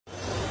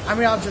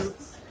আমি আজল।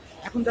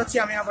 এখন যাচ্ছি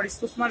আমি আবার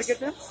স্পোর্টস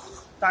মার্কেটে।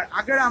 তার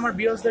আগে আমার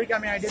ভিউয়ার্সদেরকে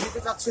আমি আইডিয়া দিতে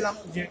চাচ্ছিলাম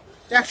যে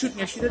ট্যাগ শুট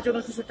নিয়ে, শীতের জন্য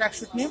কিছু ট্যাগ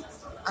শুট নিয়ে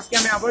আজকে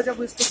আমি আবার যাবো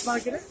স্পোর্টস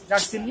মার্কেটে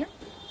জার্সি নিয়ে।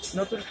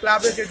 নতুন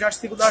ক্লাবে যে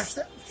জার্সিগুলো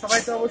আসছে, সবাই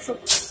তো অবশ্য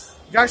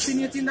জার্সি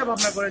নিয়ে চিন্তা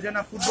ভাবনা করে যে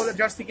না ফুটবলের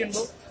জার্সি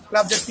কিনবো,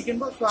 ক্লাব জার্সি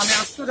কিনবো। তো আমি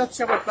আজকেও যাচ্ছি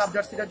আবার ক্লাব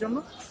জার্সিটার জন্য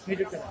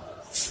নিজেকে,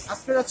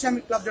 আজকে যাচ্ছি আমি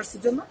ক্লাব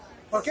জার্সির জন্য।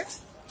 ওকে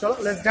চলো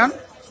লেটস ডান,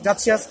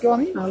 যাচ্ছি আজকেও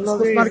আমি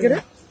স্পোর্টস মার্কেটে।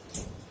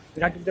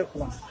 গাড়িটা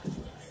খোলা,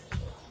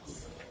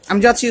 আমি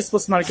যাচ্ছি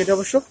স্পোর্টস মার্কেটে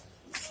অবশ্য।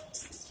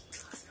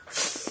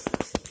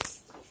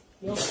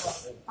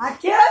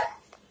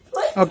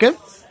 ওকে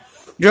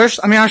জাস্ট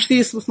আমি আসছি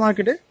স্পোর্টস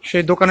মার্কেটে,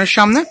 সেই দোকানের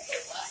সামনে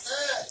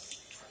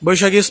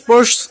বৈশাখী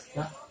স্পোর্টস।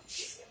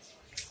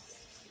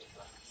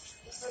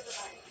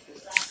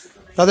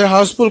 তাদের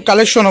হাউসফুল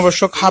কালেকশন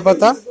অবশ্য,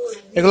 হাপাতা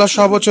এগুলো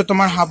সব হচ্ছে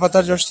তোমার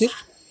হাপাতার জার্সি,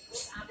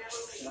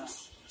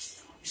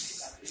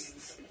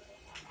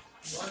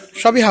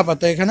 সবই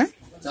হাপাতা এখানে।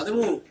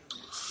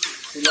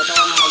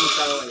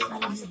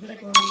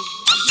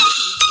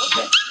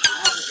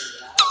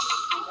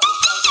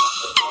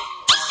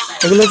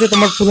 এগুলো হচ্ছে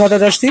তোমার ফুল হাতা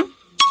জার্সি।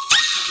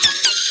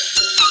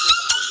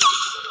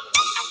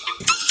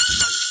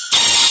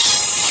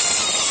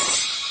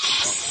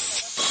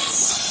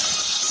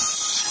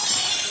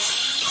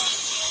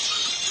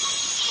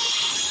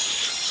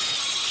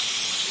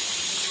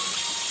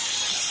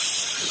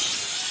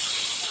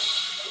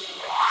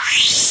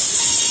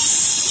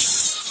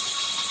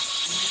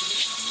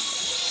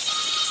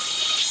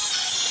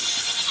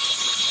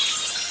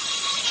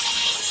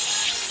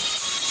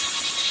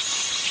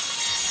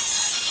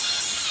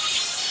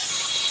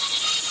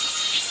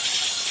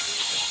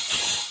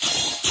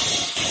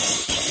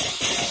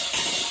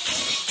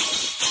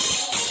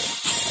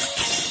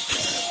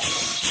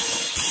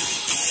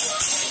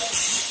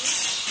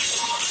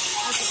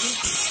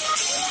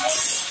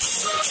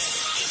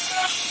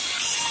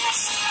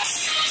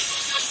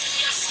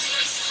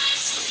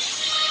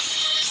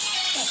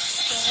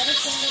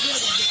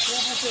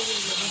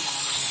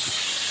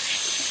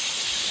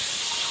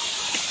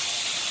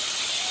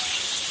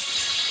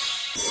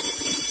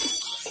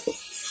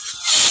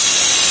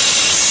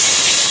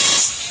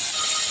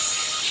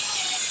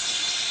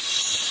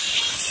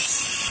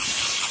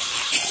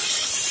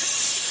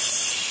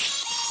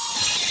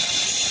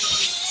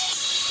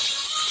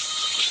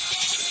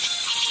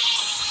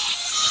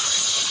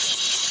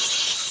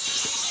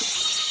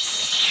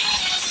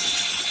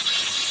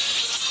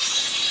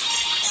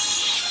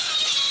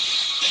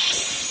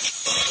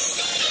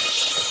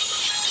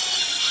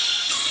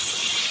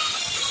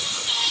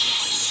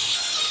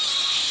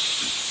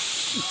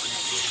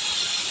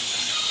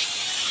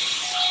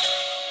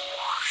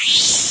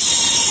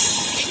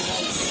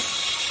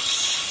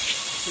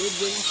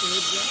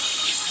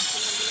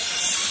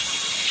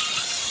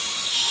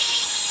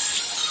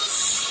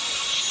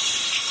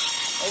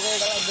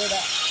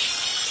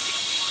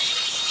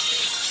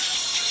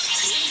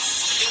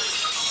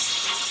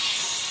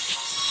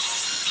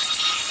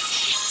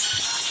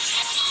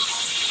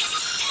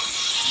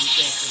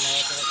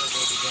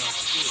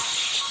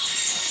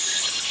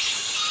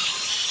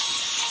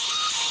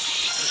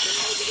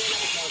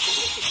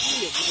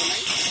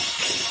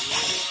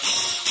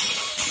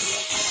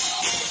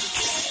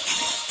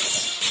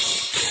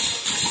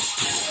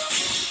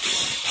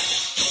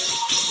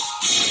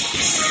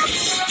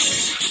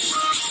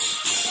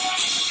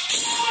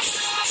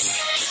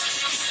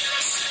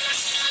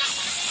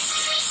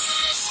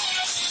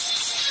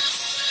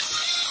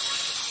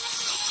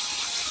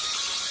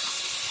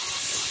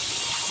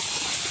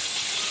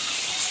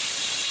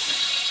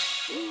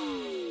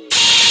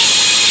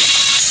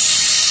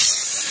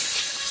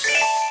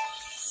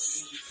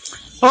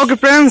 ওকে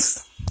ফ্রেন্ডস,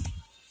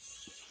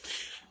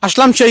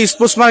 আসলাম সেই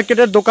স্পোর্টস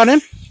মার্কেটের দোকানে।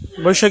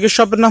 বৈশাখী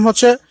শপের নাম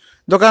হচ্ছে,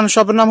 দোকান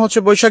শপের নাম হচ্ছে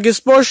বৈশাখী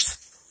স্পোর্টস।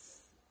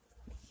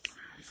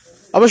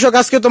 অবশ্য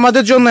আজকে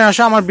তোমাদের জন্য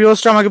আসা। আমার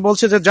ভিউয়ার্সরা আমাকে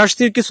বলছে যে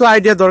জার্সির কিছু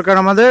আইডিয়া দরকার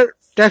আমাদের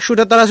ট্যাগ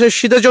শুটে। তারা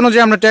শীতের জন্য যে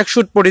আমরা ট্যাগ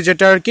শুট পরি,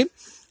 যেটা আর কি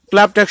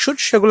ক্লাব ট্যাগ শুট,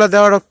 সেগুলো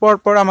দেওয়ার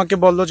পর আমাকে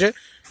বললো যে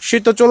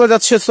শীত তো চলে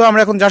যাচ্ছে, সো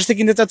আমরা এখন জার্সি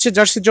কিনতে চাচ্ছি,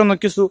 জার্সির জন্য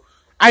কিছু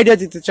আইডিয়া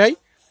দিতে চাই,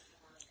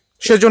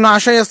 সেজন্য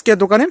আসাই আজকে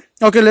দোকানে।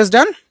 ওকে লেটস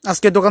ডান,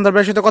 আজকে দোকানদার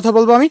ভাইয়ের সাথে কথা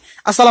বলবো আমি।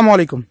 আসসালামু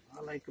আলাইকুম।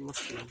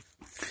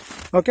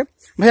 ওকে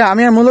ভাইয়া,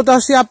 আমি মূলত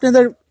আসছি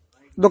আপনাদের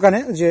দোকানে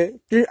যে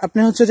আপনি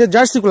হচ্ছে যে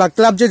জার্সিগুলা,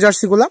 ক্লাব যে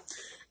জার্সিগুলা,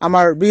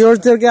 আমার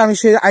ভিউয়ারদেরকে আমি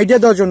সেই আইডিয়া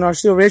দেওয়ার জন্য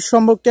আসছি, রেট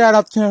সম্পর্কে আর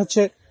আপনি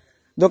হচ্ছে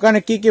দোকানে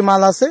কি কি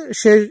মাল আছে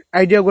সেই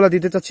আইডিয়া গুলা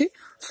দিতে চাচ্ছি।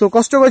 সো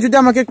কষ্ট করে যদি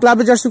আমাকে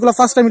ক্লাবের জার্সিগুলা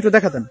ফার্স্ট টাইম একটু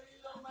দেখাতেন।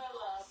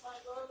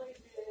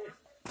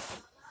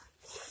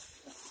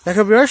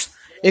 দেখো ভিউয়ার্স,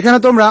 এখানে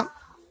তোমরা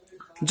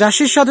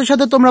জার্সির সাথে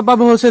সাথে তোমরা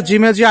পাবা হচ্ছে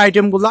জিমের যে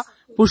আইটেম গুলা,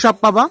 পুশ আপ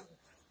পাবা,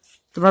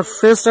 তোমার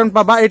ফেস টার্ন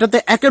পাবা। এটাতে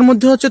একের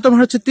মধ্যে হচ্ছে তোমার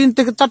হচ্ছে 3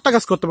 থেকে 4টা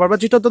কাজ করতে পারবা,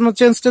 যেটা তোমার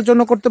চেস্টের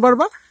জন্য করতে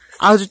পারবা,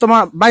 আর হচ্ছে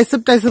তোমার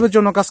বাইসেপ টাইসেপের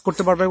জন্য কাজ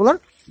করতে পারবা এগুলার।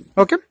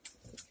 ওকে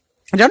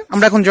জান,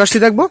 আমরা এখন জার্সি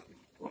দেখবো।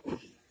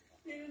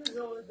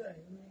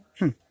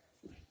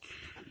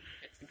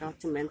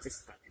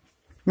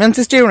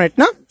 ম্যানচেস্টার ইউনাইটেড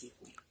না?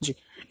 জি,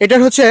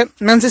 এটার হচ্ছে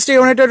ম্যানচেস্টার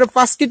ইউনাইটেড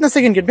ফার্স্ট কিট না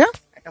সেকেন্ড কিট ভাইয়া?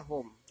 এটা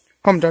হোম।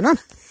 হোমটা না?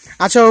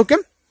 আচ্ছা ওকে,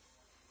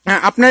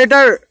 আপনার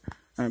এটার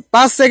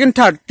 5 সেকেন্ড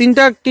থার্ড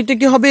তিনটা কিটে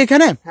কি হবে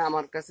এখানে? হ্যাঁ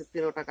আমার কাছে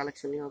 13টা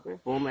কালেকশনই হবে,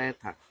 হোম এ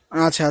থার্ড।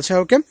 আচ্ছা আচ্ছা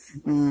ওকে,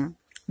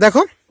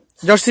 দেখো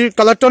জার্সির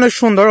কালারটা অনেক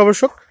সুন্দর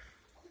অবশ্য।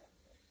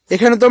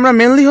 এখানে তোমরা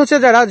মেনলি হচ্ছে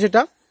যারা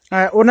যেটা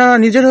ওনারা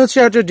নিজের হচ্ছে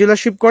একটা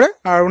ডিলারশিপ করে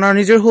আর ওনারা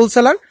নিজের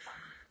হোলসেলার,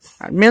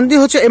 মেনলি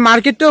হচ্ছে এই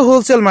মার্কেটটাও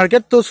হোলসেল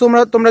মার্কেট। তো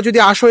তোমরা যদি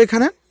আসো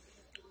এখানে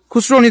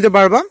খুচরো নিতে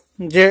পারবা,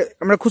 যে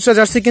আমরা খুচরা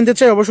জার্সি কিনতে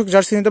চাই অবশ্যই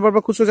জার্সি নিতে পারবা,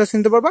 খুচরো জার্সি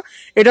নিতে পারবা।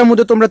 এটার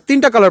মধ্যে তোমরা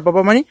 3টা কালার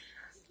পাবা, মানে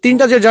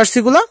 3টা যে জার্সি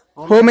গুলা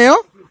হোমেও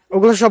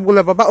ওগুলো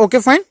সবগুলো পাবা। ওকে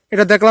ফাইন,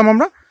 এটা দেখলাম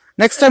আমরা।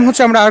 নেক্সট টাইম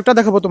হচ্ছে আমরা আরেকটা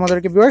দেখাবো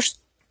তোমাদেরকে ভিউয়ার্স,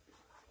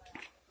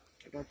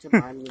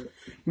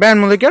 ব্যান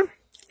মলিকের।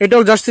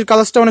 এটাও জার্সির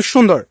কালারটা অনেক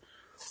সুন্দর।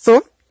 তো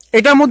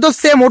এটার মধ্যে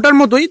সেম ওটার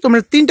মতোই তোমরা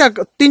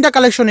তিনটা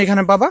কালেকশন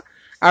এখানে পাবা।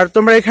 আর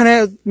তোমরা এখানে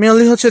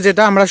মেনলি হচ্ছে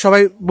যেটা আমরা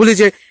সবাই বলি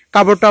যে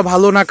কাপড়টা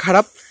ভালো না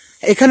খারাপ,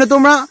 এখানে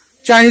তোমরা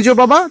চাইনিজও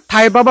পাবা,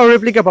 থাই পাবা,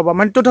 রেপ্লিকা পাবা,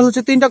 মানে টোটাল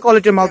হচ্ছে 3টা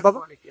কোয়ালিটির মাল পাবা।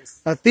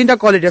 3টা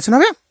কোয়ালিটি আছে না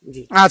ভাই?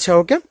 আচ্ছা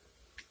ওকে,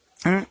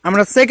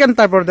 আমরা সেকেন্ড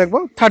তারপর দেখবো,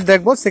 থার্ড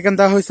দেখবো। সেকেন্ড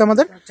দেওয়া হয়েছে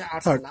আমাদের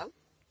থার্ড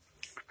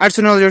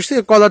আর্সেনাল জার্সি,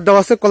 কলার দেওয়া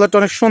আছে, কলারটা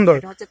অনেক সুন্দর।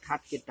 এটা হচ্ছে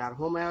থার্ড কিট আর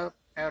হোম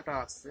এটা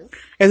আছে,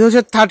 এটা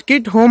হচ্ছে থার্ড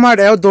কিট, হোম আর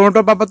এও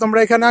দুটোটা পাবা তোমরা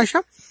এখানে আসা।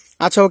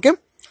 আচ্ছা ওকে,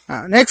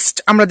 নেক্সট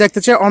আমরা দেখতে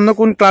চাই অন্য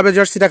কোন ক্লাবের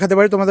জার্সি দেখাতে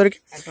পারি তোমাদেরকে।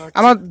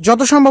 আমার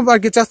যত সম্ভব আর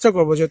কি চেষ্টা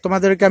করবো যে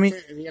তোমাদেরকে আমি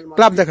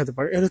ক্লাব দেখাতে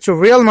পারি। এটা হচ্ছে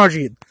রিয়াল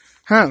মাদ্রিদ।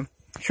 হ্যাঁ,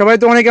 সবাই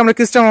তো অনেকে আমরা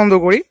ক্রিস্টিয়ানো রোনালদো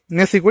করি,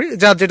 মেসি করি,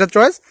 যার যেটা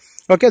চয়েস।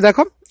 ওকে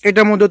দেখো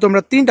এটার মধ্যে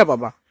তোমরা 3টা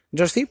পাবা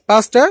জার্সি,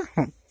 5টা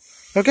হোম।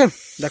 ওকে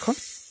দেখো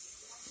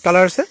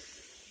কালার আছে।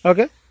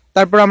 ওকে,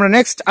 তারপর আমরা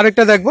নেক্সট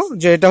আরেকটা দেখবো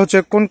যে এটা হচ্ছে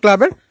কোন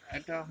ক্লাবের।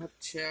 এটা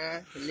হচ্ছে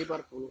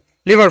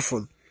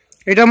লিভারপুল।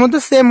 এটার মধ্যে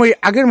সেম ওই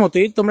আগের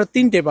মতোই তোমরা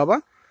 3টে পাবা।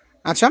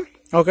 আচ্ছা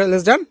ওকে,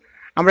 লেটস ডান।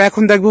 আমরা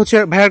এখন দেখবো হচ্ছে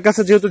ভাইয়ের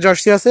কাছে যেহেতু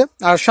জার্সি আছে,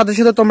 আর সাথে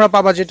সাথে তোমরা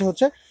পাবা যেটা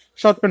হচ্ছে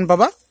শর্ট প্যান্ট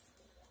পাবা।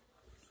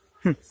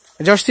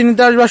 জার্সি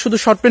নিতে আসবা শুধু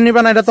শর্ট প্যান্ট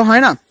নিবা না, এটা তো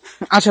হয় না।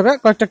 আচ্ছা ভাই,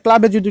 কয়েকটা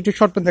ক্লাবে যদি একটু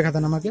শর্ট প্যান্ট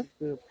দেখাতেন আমাকে।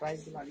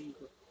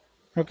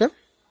 ওকে,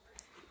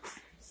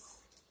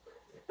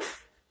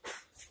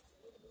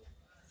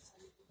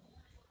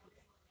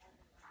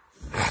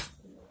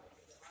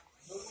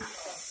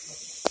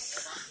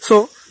 সো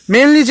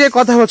মেইনলি যে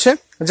কথা হচ্ছে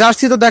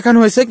জার্সি তো দেখানো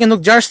হয়েছে, কিন্তু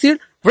জার্সির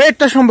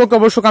রেটটা সম্পর্কে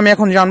অবশ্যই আমি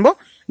এখন জানবো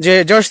যে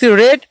জার্সির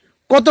রেট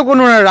কত কোন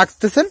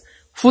রাখতেছেন,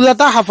 ফুল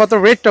হাতা হাফ হাতার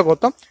রেটটা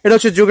কত। এটা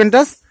হচ্ছে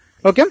জুভেন্টাস।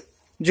 ওকে,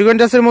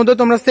 জুভেন্টাসের মধ্যে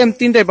তোমরা সেম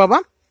 3টাই পাবা।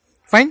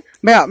 ফাইন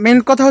ভাইয়া, মেইন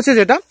কথা হচ্ছে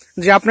যেটা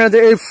যে আপনাদের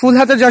এই ফুল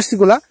হাতের জার্সি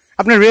গুলা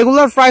আপনার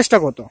রেগুলার প্রাইসটা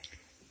কত?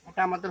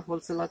 এটা আমাদের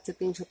হোলসেল হচ্ছে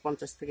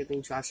 350 থেকে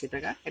 380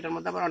 টাকা। এটার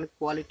মধ্যে আবার অনেক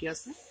কোয়ালিটি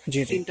আছে,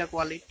 3টা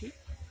কোয়ালিটি,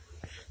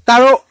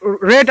 তারও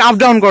রেট আপ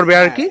ডাউন করবে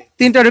আর কি,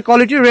 3টা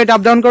কোয়ালিটি রেট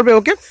আপ ডাউন করবে।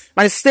 ওকে,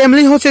 মানে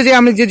সেমলি হচ্ছে যে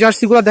আমি যে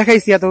জার্সি গুলো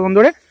দেখাইছি এতক্ষণ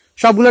ধরে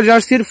সবগুলো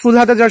জার্সির ফুল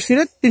হাতের জার্সির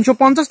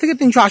 350 থেকে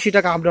 380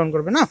 টাকা আপ ডাউন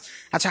করবে না?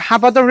 আচ্ছা,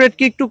 হাফ হাতার রেট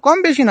কি একটু কম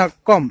বেশি না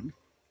কম?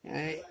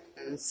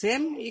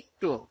 সেম,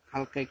 একটু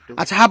হালকা একটু।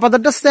 আচ্ছা, হাফ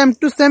হাতারটা সেম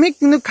টু সেমই,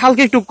 কিন্তু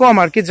হালকা একটু কম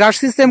আর কি।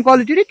 জার্সি সেম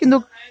কোয়ালিটিরই, কিন্তু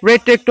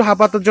রেটটা একটু হাফ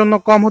হাতার জন্য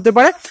কম হতে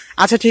পারে।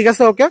 আচ্ছা ঠিক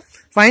আছে, ওকে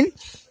ফাইন।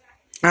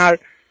 আর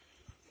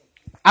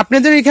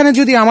আপনাদের এখানে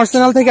যদি আমার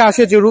চ্যানেল থেকে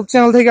আসে, যে রূপ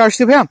চ্যানেল থেকে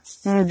আসছে ভাইয়া,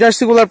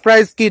 জার্সি গুলার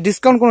প্রাইস কি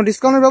ডিসকাউন্ট, কোনো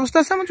ডিসকাউন্টের ব্যবস্থা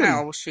আছে আমাদের? হ্যাঁ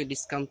অবশ্যই,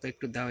 ডিসকাউন্ট তো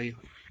একটু দেওয়াই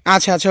হয়।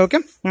 আচ্ছা আচ্ছা ওকে।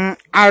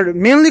 আর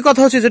মেইনলি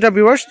কথা হচ্ছে যেটা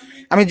ভিউয়ার্স,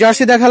 আমি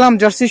জার্সি দেখালাম,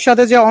 জার্সির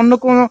সাথে যে অন্য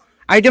কোনো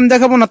আইটেম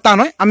দেখাবো না তা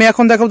নয়, আমি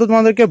এখন দেখাবো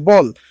তোমাদেরকে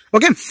বল।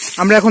 ওকে,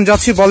 আমরা এখন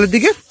যাচ্ছি বলের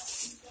দিকে।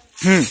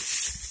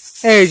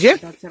 এই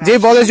যে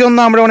বলের জন্য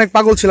আমরা অনেক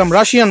পাগল ছিলাম,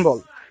 রাশিয়ান বল।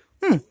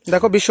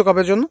 দেখো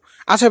বিশ্বকাপের জন্য।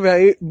 আচ্ছা ভাই,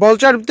 এই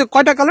বলটার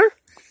কয়টা কালার?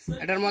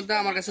 এটার মধ্যে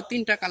আমার কাছে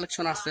 3টা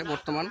কালেকশন আছে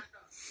বর্তমান।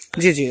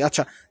 জি জি,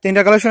 আচ্ছা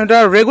 3টা কালেকশন। এটা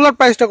রেগুলার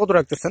প্রাইসটা কত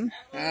রাখতেছেন?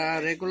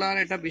 রেগুলার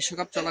এটা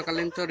বিশ্বকাপ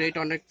চলাকালীন তো রেট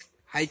অনেক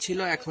হাই ছিল,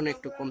 এখন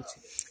একটু কমছে।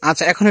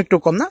 আচ্ছা, এখন একটু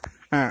কম না?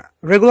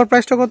 রেগুলার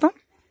প্রাইসটা কত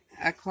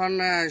এখন?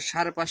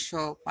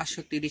 550,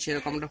 530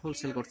 এরকম আমরা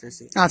হোলসেল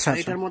করতেছি। আচ্ছা,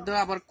 এটার মধ্যে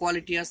আবার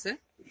কোয়ালিটি আছে।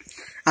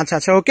 আচ্ছা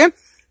আচ্ছা ওকে।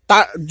 তা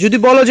যদি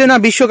বলো যে না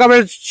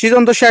বিশ্বকাপের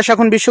সিজন তো শেষ,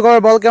 এখন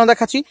বিশ্বকাপের বল কেন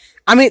দেখাচ্ছি,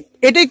 আমি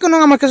এটাই কোনো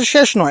আমার কাছে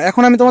শেষ নয়,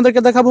 এখন আমি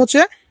তোমাদেরকে দেখাবো হচ্ছে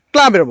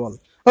ক্লাবের বল।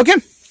 ওকে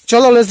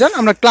চলো লেটস ডান,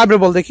 আমরা ক্লাবের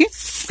বল দেখি।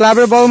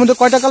 ক্লাবের বলের মধ্যে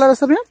কয়টা কালার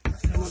আছে ভাইয়া?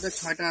 এর মধ্যে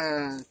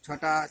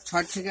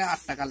 6 থেকে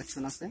 8টা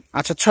কালেকশন আছে।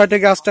 আচ্ছা, 6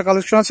 থেকে 8টা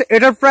কালেকশন আছে।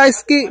 এটার প্রাইস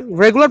কি,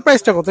 রেগুলার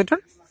প্রাইসটা কত এটার?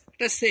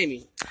 এটা সেমই,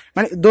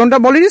 মানে দুটোটা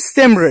বলেরই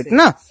সেম রেট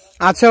না?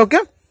 আচ্ছা ওকে।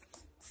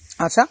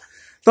 আচ্ছা,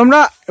 তোমরা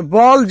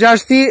বল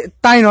জার্সি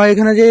তাই নয়,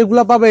 এখানে যে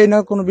এগুলা পাবে এই না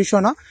কোনো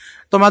বিষয় না।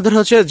 তোমাদের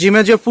হচ্ছে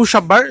জিমে যে পুশ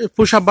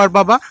আপ বার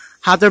পাবা,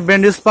 হাতের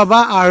ব্যান্ডেজ পাবা,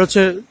 আর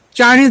হচ্ছে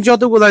চাইনিজ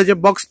যতগুলো যে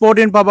বক্স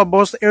 14 পাবা,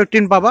 বক্স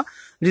 18 পাবা,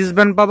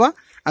 রিসব্যান্ড পাবা,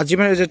 আর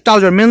জিমের যে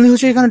ট্রাউজার, মেনলি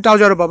হচ্ছে এখানে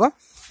ট্রাউজারও পাবা।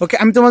 ওকে,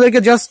 আমি তোমাদেরকে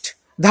জাস্ট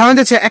ধারণা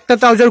দিতে চাই, একটা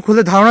ট্রাউজার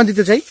খুলে ধারণা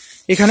দিতে চাই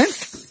এখানে।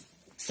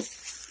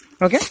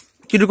 ওকে,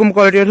 কিরকম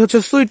কোয়ালিটি? এটা হচ্ছে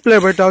সুইট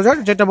ফ্লেভার ট্রাউজার,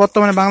 যেটা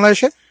বর্তমানে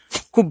বাংলাদেশে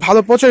খুব ভালো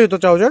প্রচলিত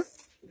ট্রাউজার।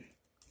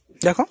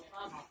 দেখো,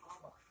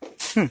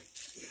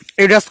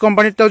 এডিডাস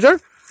কোম্পানির ট্রাউজার।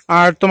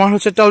 আর তোমার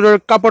হচ্ছে ট্রাউজার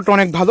কাপড়টা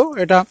অনেক ভালো,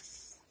 এটা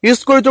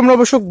ইউজ করে তোমরা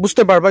অবশ্য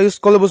বুঝতে পারবা, ইউজ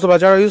করলে বুঝতে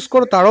পারবা, যারা ইউজ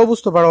করো তারাও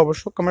বুঝতে পারো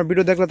অবশ্য, আমার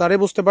ভিডিও দেখলে তারাই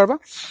বুঝতে পারবা।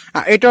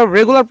 এটার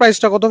রেগুলার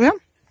প্রাইসটা কত ভাইয়া?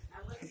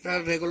 এটার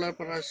রেগুলার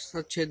প্রাইস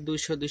হচ্ছে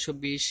 200,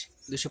 220,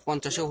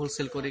 250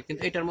 হোলসেল করি,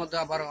 কিন্তু এটার মধ্যে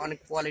আবার অনেক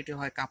কোয়ালিটি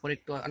হয়, কাপড়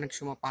একটু অনেক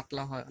সময়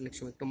পাতলা হয়, অনেক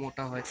সময় একটু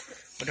মোটা হয়,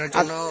 ওটার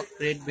জন্য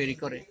রেট ভেরি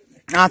করে।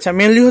 আচ্ছা,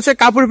 মেনলি হচ্ছে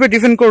কাপড়ের উপর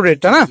ডিপেন্ড করে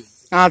রেটটা না?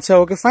 আচ্ছা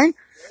ওকে ফাইন।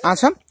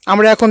 আচ্ছা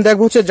আমরা এখন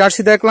দেখবো হচ্ছে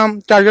জার্সি দেখলাম,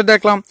 চার্জার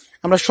দেখলাম,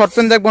 আমরা শর্ট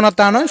প্যান্ট দেখবো না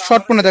তা নয়,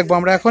 শর্ট প্যান্ট দেখবো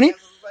আমরা এখনই,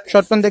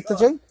 শর্ট প্যান্ট দেখতে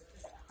চাই।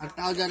 আর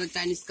ট্রাউজারের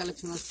চাইনিজ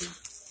কালেকশন আছে,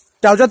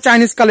 ট্রাউজার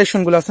চাইনিজ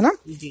কালেকশন গুলো আছে না?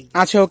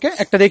 আচ্ছা ওকে,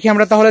 একটা দেখি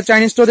আমরা তাহলে,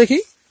 চাইনিজটাও দেখি।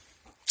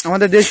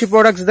 আমাদের দেশি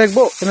প্রোডাক্টস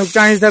দেখবো কিন্তু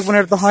চাইনিজ দেখবো না,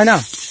 এটা তো হয় না।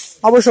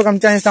 অবশ্যই আমি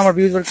চাইনিজটা আমার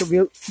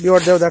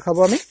ভিউয়ারদেরও দেখাবো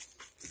আমি।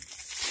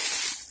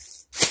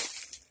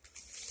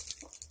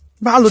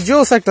 ভালো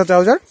জোস একটা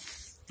ট্রাউজার।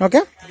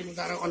 ওকে,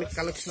 আরো অনেক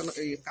কালেকশন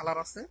কালার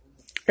আছে,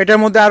 এটার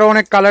মধ্যে আরো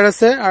অনেক কালার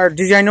আছে আর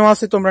ডিজাইনও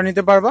আছে, তোমরা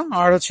নিতে পারবা।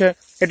 আর হচ্ছে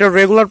এটার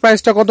রেগুলার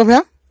প্রাইসটা কত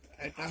ভাইয়া?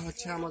 এটা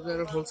হচ্ছে আমাদের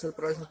হোলসেল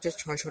প্রাইস হচ্ছে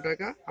 600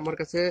 টাকা, আমার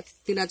কাছে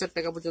 3000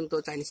 টাকা পর্যন্ত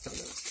চাইনিজ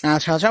ট্রাউজার আছে।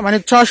 আচ্ছা আচ্ছা, মানে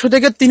 600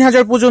 থেকে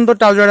 3000 পর্যন্ত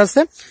ট্রাউজার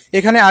আছে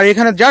এখানে। আর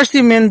এখানে জার্সি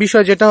মেন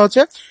বিষয় যেটা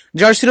হচ্ছে,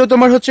 জার্সিরও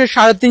তোমার হচ্ছে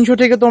 350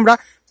 থেকে তোমরা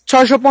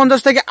 650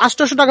 থেকে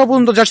 800 টাকা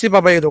পর্যন্ত জার্সি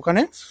পাবা এই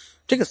দোকানে,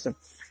 ঠিক আছে।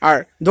 আর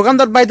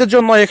দোকানদার ভাইদের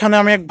জন্য এখানে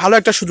আমি ভালো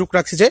একটা সুযোগ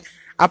রাখছি যে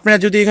আপনারা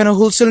যদি এখানে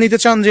হোলসেল নিতে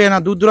চান, যে না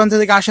দূর দূরান্ত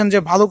থেকে আসেন যে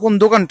ভালো কোন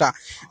দোকানটা,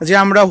 যে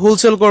আমরা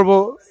হোলসেল করব,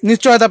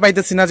 নিশ্চয়তা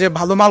পাইতেছি না যে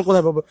ভালো মাল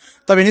কোথায় পাবো,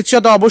 তবে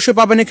নিশ্চয়তা অবশ্যই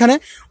পাবেন এখানে।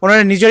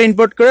 ওনারা নিজেরা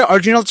ইম্পোর্ট করে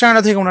অরিজিনাল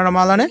চায়না থেকে ওনারা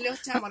মাল আনে।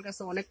 আমার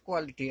কাছে অনেক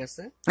কোয়ালিটি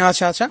আছে।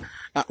 আচ্ছা আচ্ছা,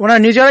 ওনারা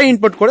নিজেরাই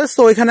ইম্পোর্ট করে,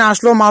 তো এখানে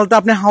আসলেও মালটা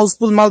আপনি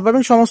হাউসফুল মাল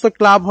পাবেন, সমস্ত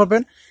ক্লাব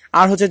হবেন।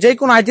 আর হচ্ছে যে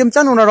কোনো আইটেম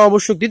চান ওনারা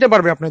অবশ্যই দিতে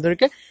পারবে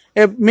আপনাদেরকে।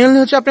 মেনলি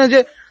হচ্ছে আপনার যে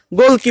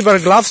গোলকিপার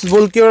গ্লাভস,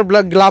 গোলকিপার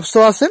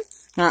গ্লাভসও আছে,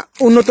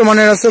 উন্নত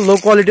মানের আছে, লো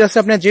কোয়ালিটি আছে,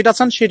 আপনি যেটা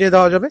চান সেটাই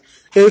দেওয়া যাবে।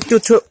 একটু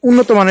হচ্ছে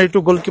উন্নত মানের একটু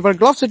গোলকিপার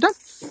গ্লাভস, এটা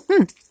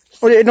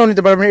এটাও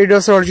নিতে পারবেন, এটা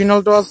আছে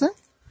অরিজিনালটাও আছে।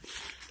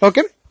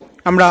 ওকে,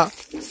 আমরা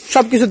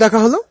সবকিছু দেখা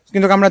হলো,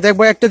 কিন্তু আমরা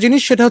দেখবো একটা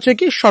জিনিস, সেটা হচ্ছে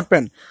কি শর্ট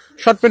প্যান্ট।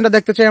 শর্ট প্যান্টটা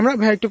দেখতে চাই আমরা,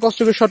 ভাই একটু কষ্ট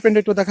করে শর্ট প্যান্ট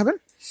একটু দেখাবেন।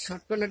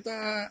 শর্ট প্যান্টের তো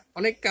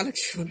অনেক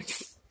কালেকশন,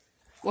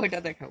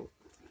 কয়টা দেখাবো?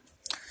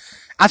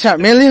 আচ্ছা,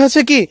 মেনলি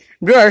হচ্ছে কি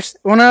ভিউয়ার্স,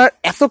 ওনার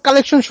এত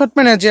কালেকশন শর্ট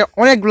প্যান্টের যে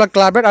অনেকগুলা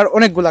ক্লাবের আর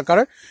অনেকগুলা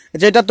কালার,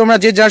 যেটা তোমরা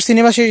যে জার্সি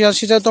নিবা সেই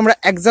জার্সিটা তোমরা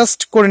অ্যাডজাস্ট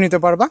করে নিতে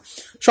পারবা,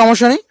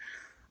 সমস্যা নেই।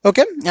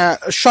 ওকে,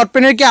 শর্ট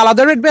প্যান্টের কি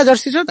আলাদা রেট বা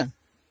জার্সি সাথে?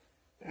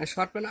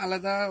 শর্ট প্যান্ট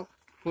আলাদা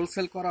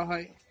হোলসেল করা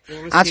হয়।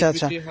 আচ্ছা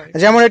আচ্ছা,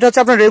 যেমন এটা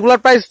হচ্ছে আপনার রেগুলার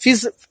প্রাইস, পিস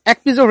এক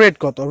পিসের রেট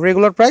কত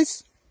রেগুলার প্রাইস?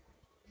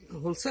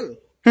 Wholesale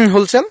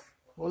wholesale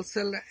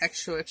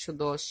 100,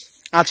 110।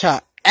 আচ্ছা,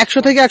 100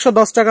 থেকে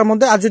 110 টাকার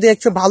মধ্যে। আর যদি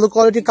একটু ভালো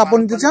কোয়ালিটির কাপড়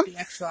নিতে চান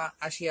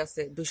 180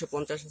 আছে,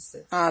 250 আছে।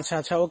 আচ্ছা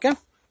আচ্ছা, ওকে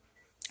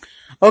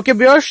ওকে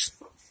ভিউয়ার্স,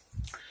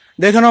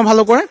 দেখে নাও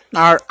ভালো করে।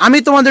 আর আমি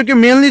তোমাদেরকে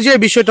মেনলি যে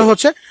বিষয়টা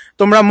হচ্ছে,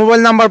 তোমরা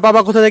মোবাইল নাম্বার পাবা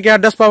কোথা থেকে,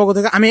 অ্যাড্রেস পাবা কোথা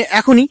থেকে। আমি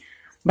এখনই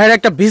ভাইয়ের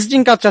একটা ভিজিটিং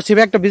কার্ড চাচ্ছি,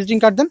 ভাই একটা ভিজিটিং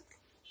কার্ড দেন।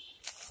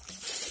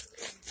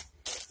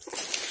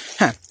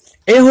 হ্যাঁ,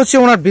 এই হচ্ছে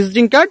ওনার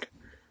ভিজিটিং কার্ড,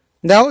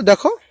 দাও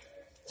দেখো,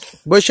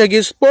 বৈশাখী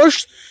স্পোর্টস,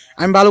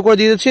 আমি ভালো করে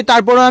দিয়ে দিচ্ছি।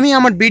 তারপরে আমি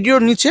আমার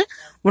ভিডিওর নিচে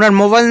ওনার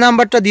মোবাইল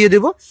নাম্বারটা দিয়ে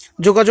দেবো,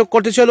 যোগাযোগ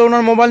করতে চাইলে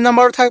ওনার মোবাইল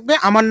নাম্বারও থাকবে,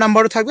 আমার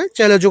নাম্বারও থাকবে,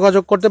 চাইলে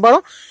যোগাযোগ করতে পারো।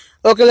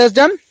 ওকে, লেটস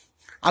ডান,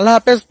 আল্লাহ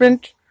হাফেজ ফ্রেন্ড,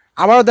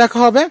 আবারও দেখা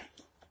হবে।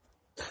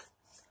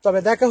 তবে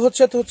দেখা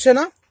হচ্ছে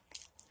না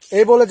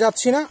এই বলে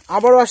যাচ্ছি না,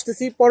 আবারও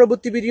আসতেছি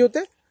পরবর্তী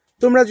ভিডিওতে।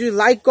 তোমরা যদি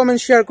লাইক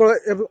কমেন্ট শেয়ার করো,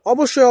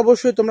 অবশ্যই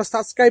অবশ্যই তোমরা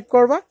সাবস্ক্রাইব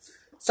করবা।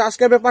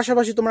 সাবস্ক্রাইবের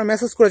পাশাপাশি তোমরা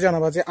মেসেজ করে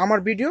জানাবা যে আমার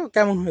ভিডিও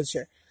কেমন হয়েছে।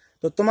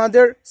 তো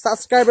তোমাদের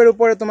সাবস্ক্রাইবের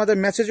উপরে, তোমাদের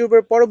মেসেজের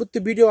উপরে পরবর্তী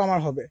ভিডিও আমার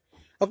হবে।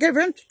 ওকে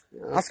ফ্রেন্ড,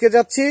 আজকে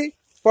যাচ্ছি,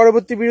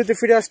 পরবর্তী ভিডিওতে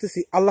ফিরে আসতেছি।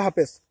 আল্লাহ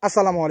হাফেজ,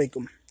 আসসালামু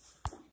আলাইকুম।